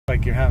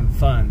like you're having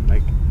fun,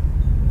 like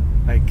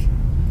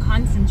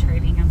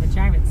concentrating on the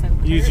drive. It's so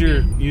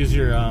use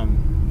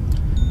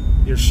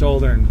your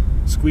shoulder and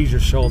squeeze your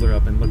shoulder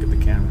up and look at the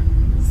camera.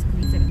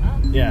 Squeeze it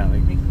up. Yeah,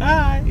 like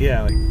ah,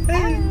 yeah, like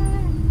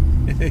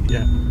hey.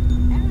 Yeah.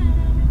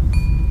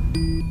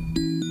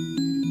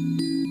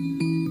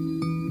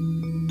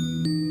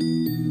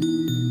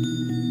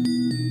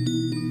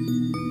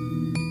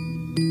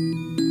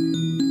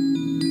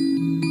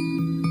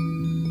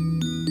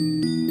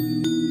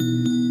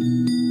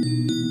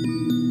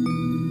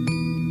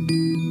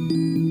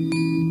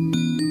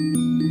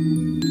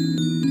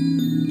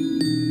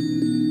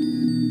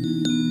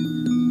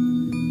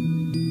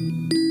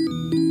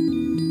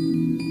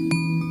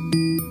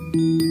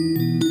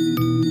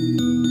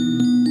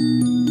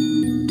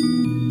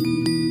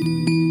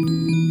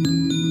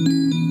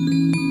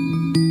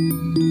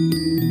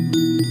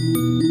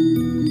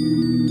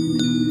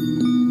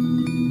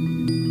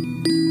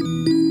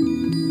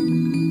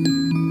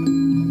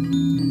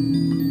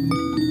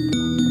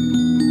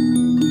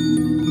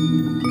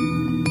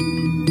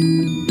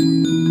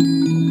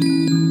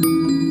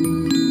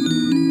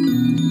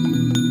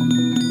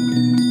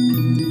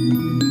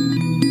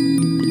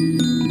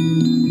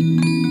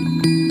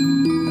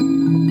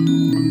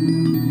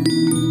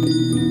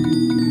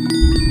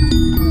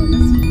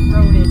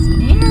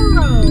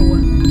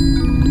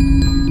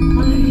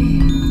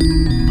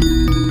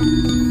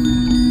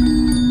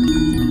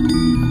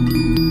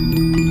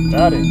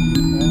 Got it.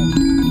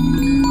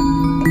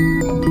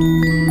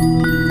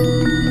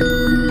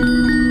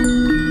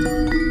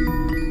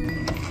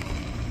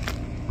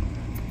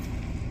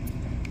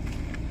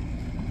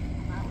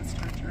 That was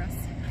torturous.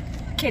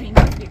 Getting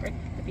the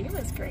view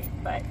was great,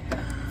 but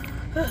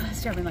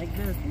it's driving like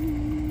this.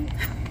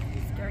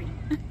 Scary.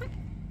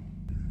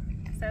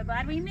 So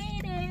glad we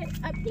made it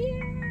up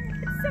here.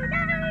 It's so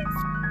nice.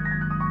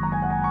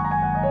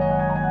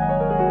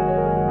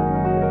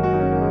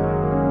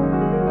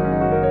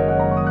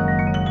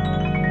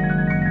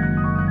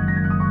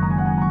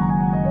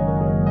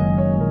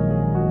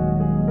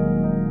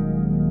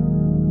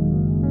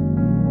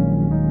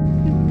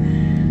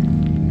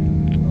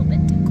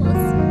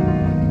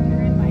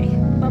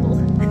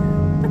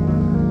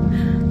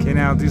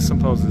 Now do some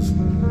poses.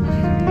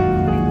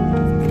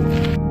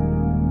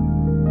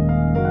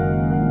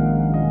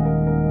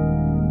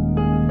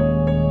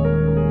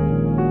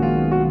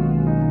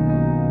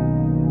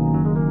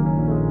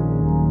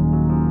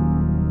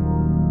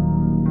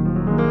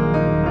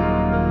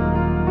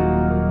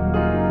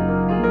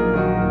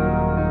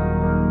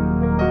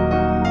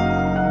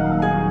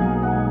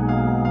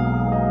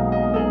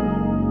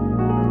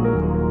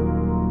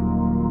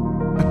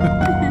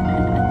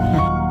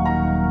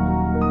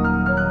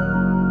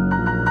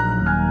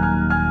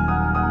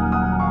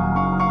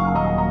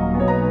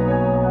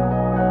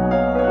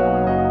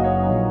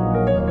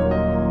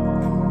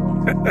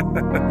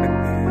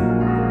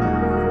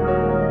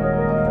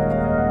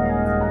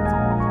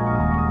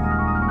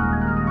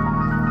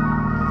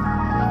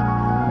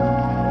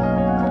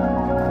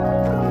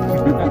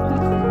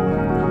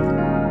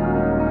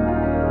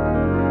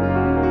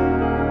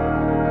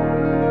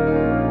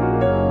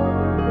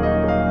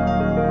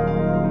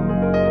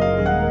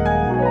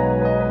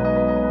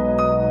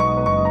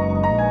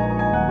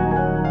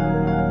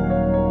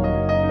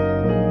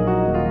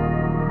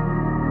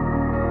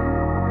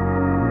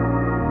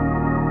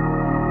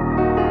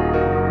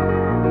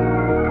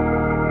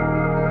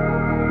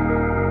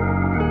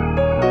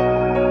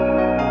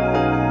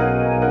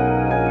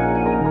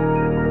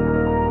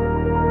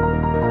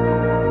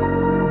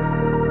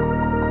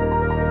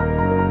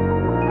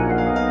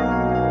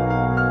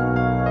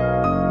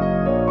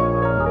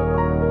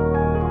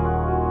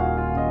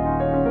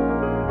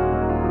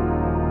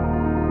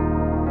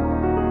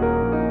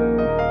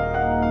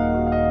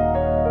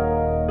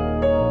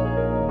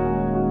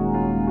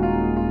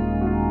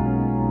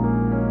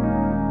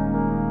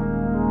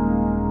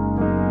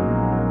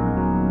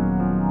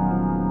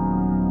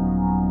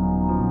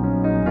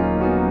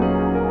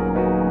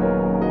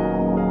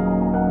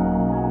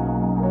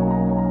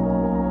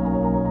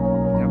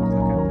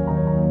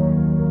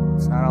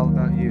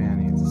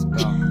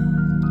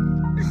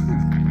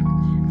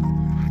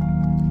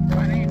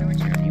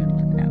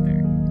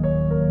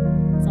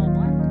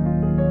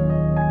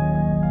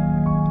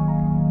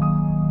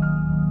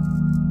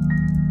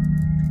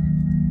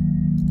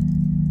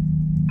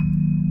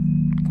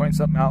 Point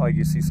something out like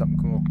you see something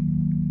cool.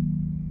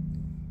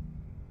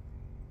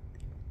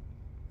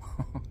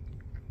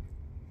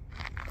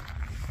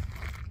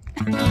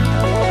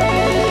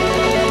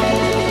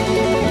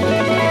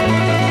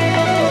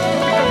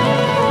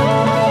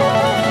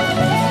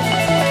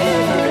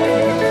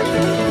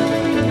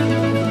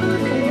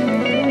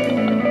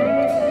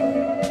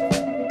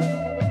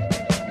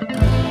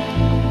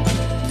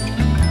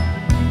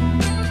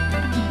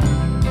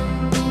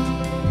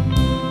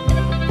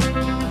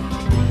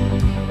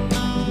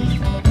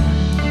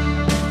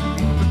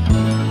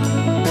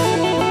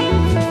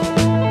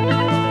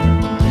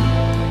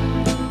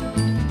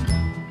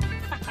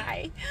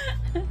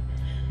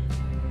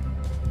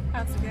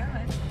 how's it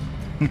going?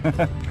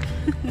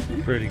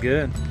 Pretty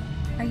good.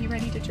 Are you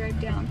ready to drive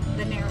down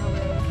the narrow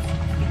road?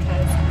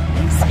 Because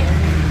they scare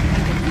me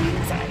and give me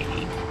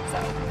anxiety.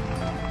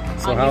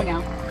 So on you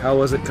now. How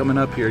was it coming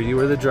up here? You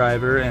were the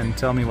driver, and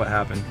tell me what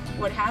happened.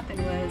 What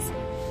happened was,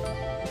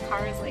 the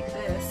car is like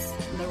this,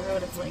 and the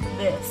road is like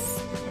this,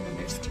 and then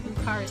there's two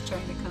cars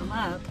trying to come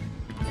up,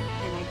 and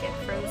I get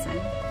frozen.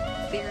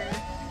 Fear,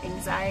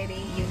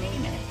 anxiety, you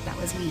name it. That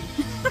was me.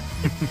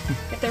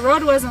 If the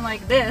road wasn't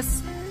like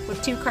this,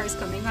 with two cars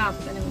coming up,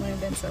 then it wouldn't have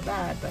been so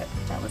bad, but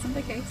that wasn't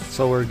the case.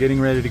 So we're getting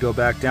ready to go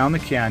back down the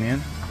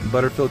canyon,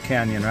 Butterfield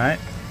Canyon, right?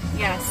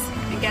 Yes,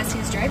 and guess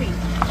who's driving?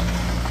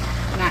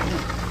 Not me.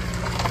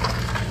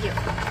 You,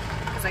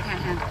 because I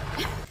can't handle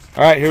it.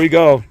 All right, here we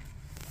go.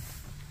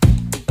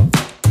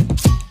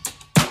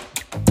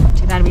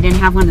 Too bad we didn't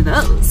have one of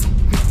those.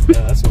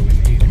 Yeah, that's what we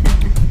need.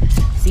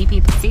 See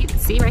people,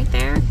 see right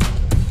there?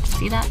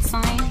 See that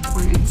sign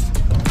where it's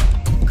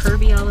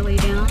curvy all the way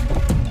down?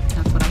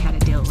 That's what I had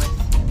to deal with.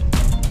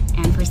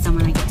 And for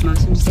someone that gets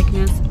motion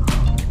sickness,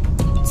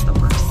 it's the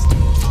worst.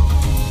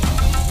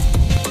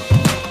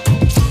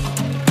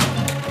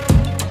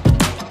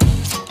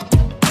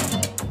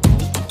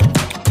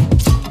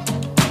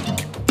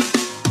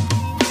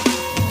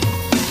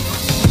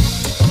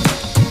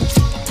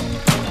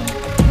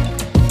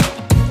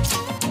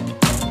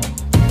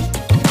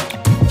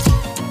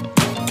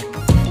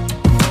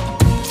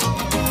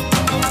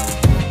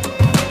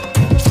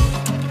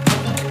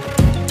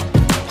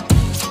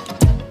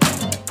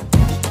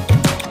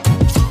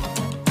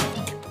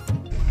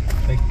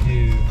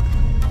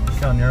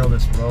 How narrow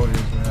this road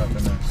is, we're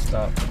having to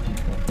stop for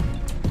people.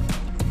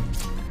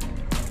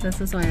 This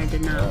is why I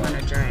did not want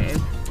to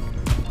drive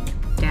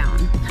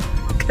down,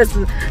 because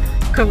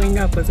going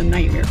up was a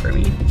nightmare for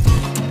me.